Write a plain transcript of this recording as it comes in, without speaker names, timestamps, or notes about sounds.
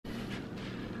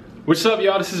What's up,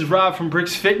 y'all? This is Rob from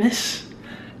Brix Fitness,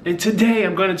 and today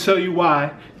I'm going to tell you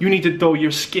why you need to throw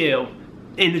your scale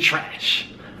in the trash.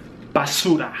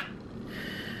 Basura.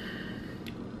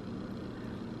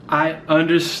 I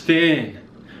understand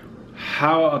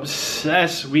how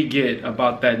obsessed we get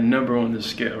about that number on the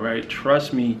scale, right?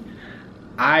 Trust me,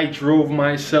 I drove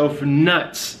myself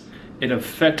nuts. It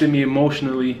affected me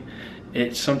emotionally.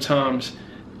 It sometimes,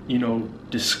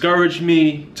 discouraged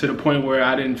me to the point where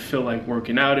I didn't feel like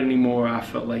working out anymore. I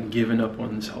felt like giving up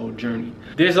on this whole journey.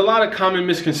 There's a lot of common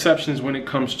misconceptions when it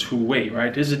comes to weight,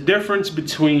 right? There's a difference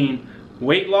between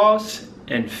weight loss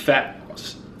and fat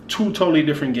loss. Two totally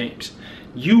different games.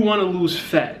 You want to lose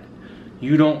fat.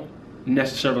 You don't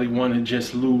necessarily want to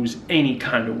just lose any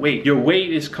kind of weight. Your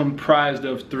weight is comprised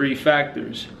of three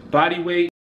factors: body weight,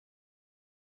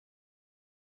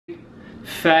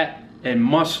 fat, and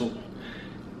muscle.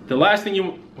 The last thing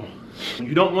you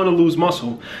don't want to lose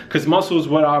muscle, because muscle is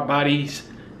what our bodies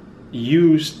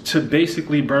use to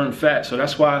basically burn fat. So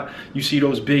that's why you see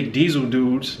those big diesel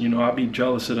dudes, I'll be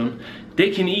jealous of them. They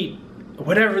can eat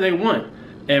whatever they want.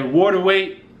 And water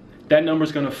weight, that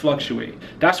number's gonna fluctuate.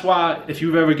 That's why if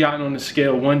you've ever gotten on the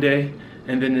scale one day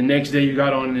and then the next day you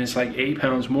got on and it's like 8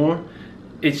 pounds more,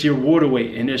 it's your water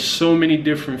weight. And there's so many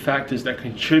different factors that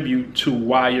contribute to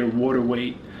why your water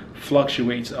weight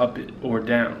fluctuates up or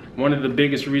down. One of the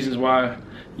biggest reasons why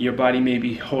your body may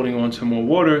be holding on to more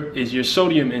water is your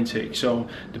sodium intake. So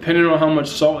depending on how much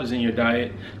salt is in your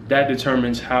diet, that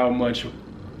determines how much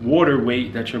water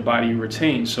weight that your body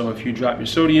retains. So if you drop your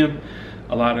sodium,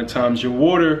 a lot of times your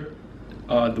water,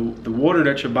 the water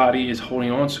that your body is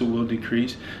holding on to will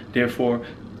decrease, therefore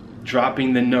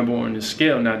dropping the number on the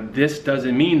scale. Now this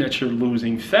doesn't mean that you're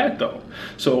losing fat though.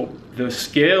 So the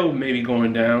scale may be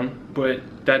going down, but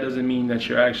that doesn't mean that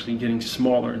you're actually getting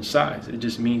smaller in size. It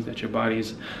just means that your body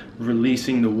is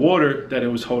releasing the water that it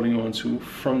was holding on to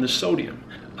from the sodium.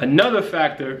 Another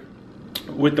factor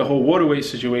with the whole water weight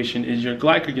situation is your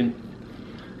glycogen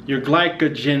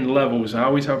levels. I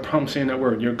always have a problem saying that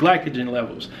word, your glycogen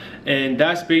levels. And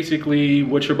that's basically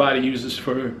what your body uses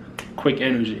for quick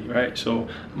energy, right? So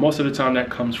most of the time that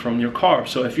comes from your carbs.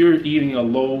 So if you're eating a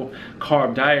low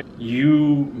carb diet,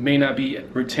 you may not be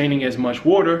retaining as much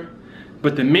water,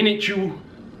 but the minute you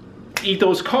eat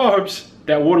those carbs,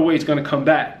 that water weight is gonna come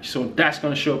back. So that's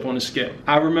gonna show up on the scale.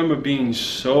 I remember being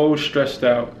so stressed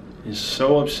out and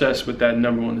so obsessed with that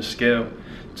number on the scale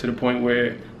to the point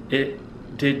where it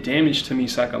did damage to me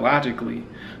psychologically.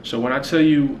 So when I tell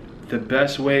you the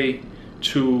best way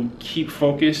to keep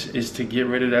focus is to get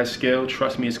rid of that scale,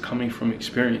 trust me, it's coming from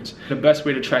experience. The best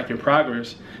way to track your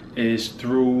progress is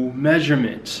through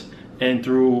measurements and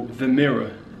through the mirror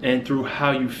and through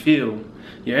how you feel,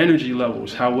 your energy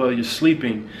levels, how well you're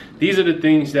sleeping. These are the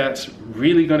things that's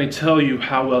really gonna tell you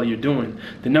how well you're doing.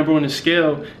 The number on the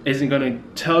scale isn't gonna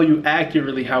tell you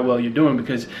accurately how well you're doing,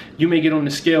 because you may get on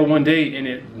the scale one day and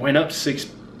it went up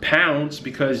 6 pounds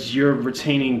because you're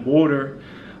retaining water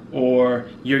or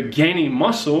you're gaining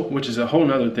muscle, which is a whole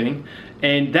nother thing,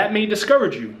 and that may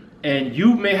discourage you. And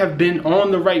you may have been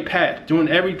on the right path, doing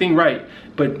everything right,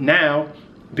 but now,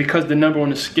 because the number on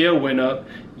the scale went up,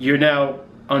 you're now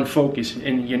unfocused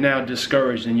and you're now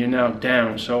discouraged and you're now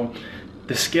down. So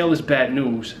the scale is bad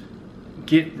news.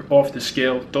 Get off the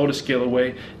scale, throw the scale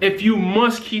away. If you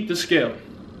must keep the scale,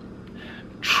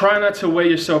 try not to weigh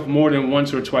yourself more than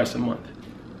once or twice a month.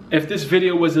 If this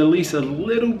video was at least a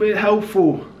little bit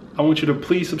helpful, I want you to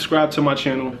please subscribe to my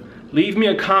channel. Leave me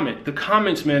a comment. The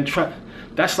comments, man,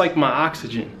 that's like my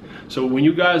oxygen. So when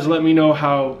you guys let me know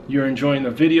how you're enjoying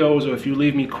the videos, or if you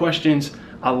leave me questions,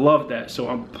 I love that.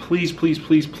 So please, please,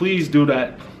 please, please do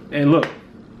that. And look,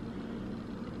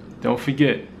 don't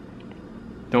forget,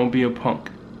 don't be a punk.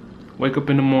 Wake up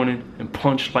in the morning and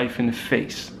punch life in the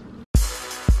face.